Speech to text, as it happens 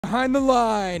behind the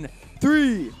line.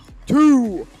 3,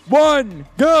 2, 1,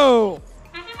 go!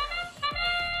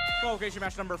 Qualification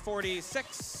match number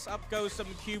 46. Up goes some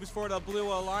cubes for the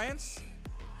Blue Alliance.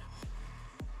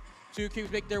 2 cubes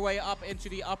make their way up into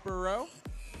the upper row.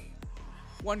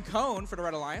 1 cone for the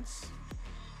Red Alliance.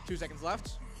 2 seconds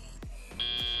left.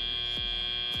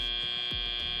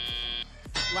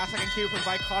 Last second cube from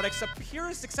Vycotics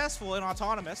appears successful in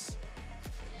autonomous.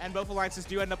 And both alliances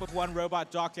do end up with 1 robot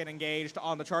docked and engaged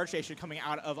on the charge station coming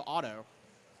out of auto.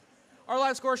 Our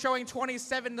live score showing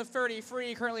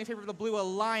 27-33, currently in favor of the Blue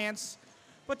Alliance.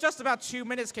 But just about 2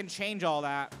 minutes can change all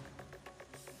that.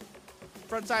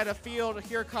 Front side of the field,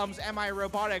 here comes MI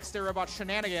Robotics, their robot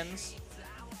shenanigans.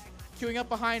 Queuing up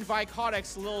behind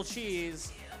Vycotics, Lil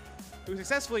Cheese, who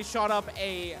successfully shot up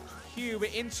a cube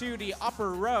into the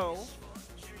upper row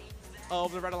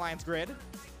of the Red Alliance grid.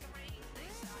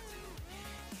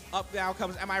 Up now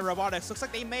comes MI Robotics. Looks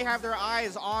like they may have their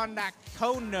eyes on that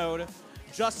cone node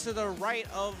just to the right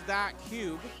of that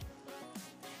cube.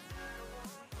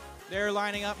 They're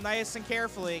lining up nice and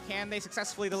carefully. Can they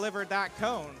successfully deliver that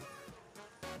cone?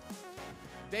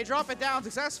 They drop it down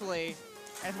successfully.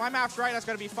 And if my math's right, that's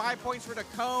going to be 5 points for the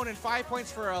cone and 5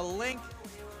 points for a link.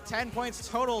 10 points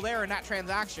total there in that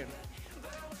transaction.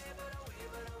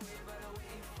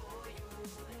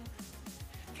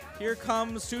 Here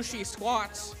comes Sushi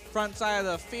Squats, front side of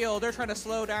the field. They're trying to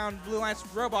slow down Blue Alliance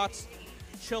robots.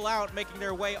 Chill out, making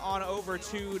their way on over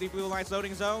to the Blue Alliance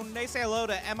loading zone. They say hello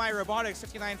to MI Robotics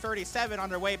 5937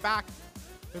 on their way back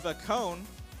with a cone.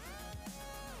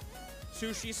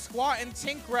 Sushi Squat and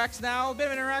Tinkrex now. A bit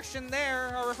of interaction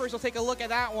there. Our referees will take a look at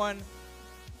that one.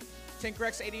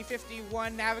 Tinkrex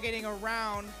 8051 navigating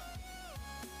around.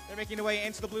 They're making their way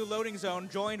into the blue loading zone,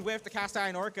 joined with the Cast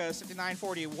Iron Orcas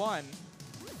 5941.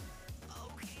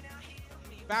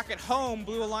 Back at home,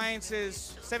 Blue Alliance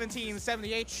is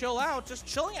 1778. Chill out, just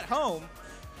chilling at home.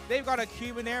 They've got a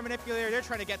cube in their manipulator. They're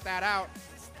trying to get that out.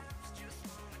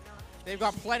 They've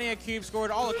got plenty of cubes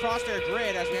scored all across their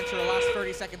grid as we enter the last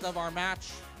 30 seconds of our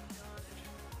match.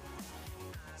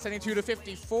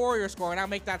 72-54 your score. Now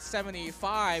make that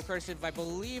 75, courtesy of, I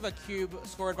believe, a cube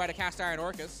scored by the Cast Iron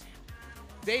Orcas.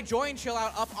 They join Chill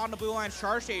Out up on the Blue Alliance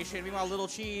charge station. Meanwhile, Little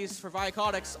Cheese for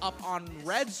Vycotics up on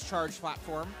Red's charge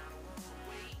platform.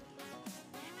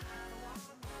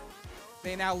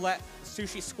 They now let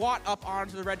Sushi Squat up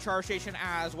onto the red charge station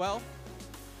as well.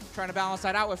 Trying to balance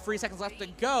that out with 3 seconds left to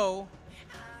go.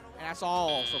 And that's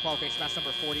all for qualification match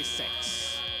number 46.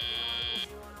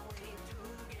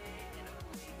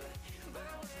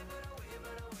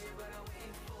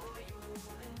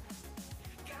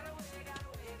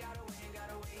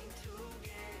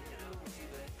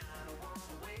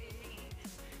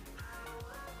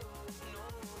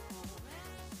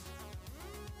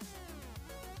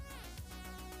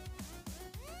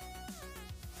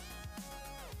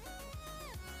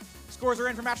 Scores are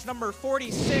in for match number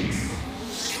 46.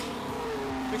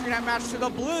 Victory in that match to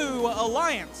the Blue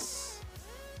Alliance.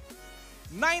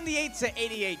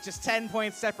 98-88, just 10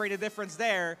 points separated difference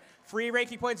there. Free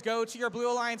ranking points go to your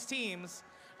Blue Alliance teams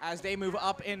as they move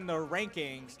up in the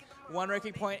rankings. 1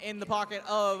 ranking point in the pocket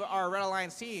of our Red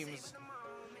Alliance teams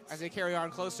as they carry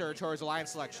on closer towards Alliance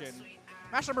selection.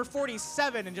 Match number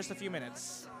 47 in just a few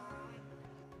minutes.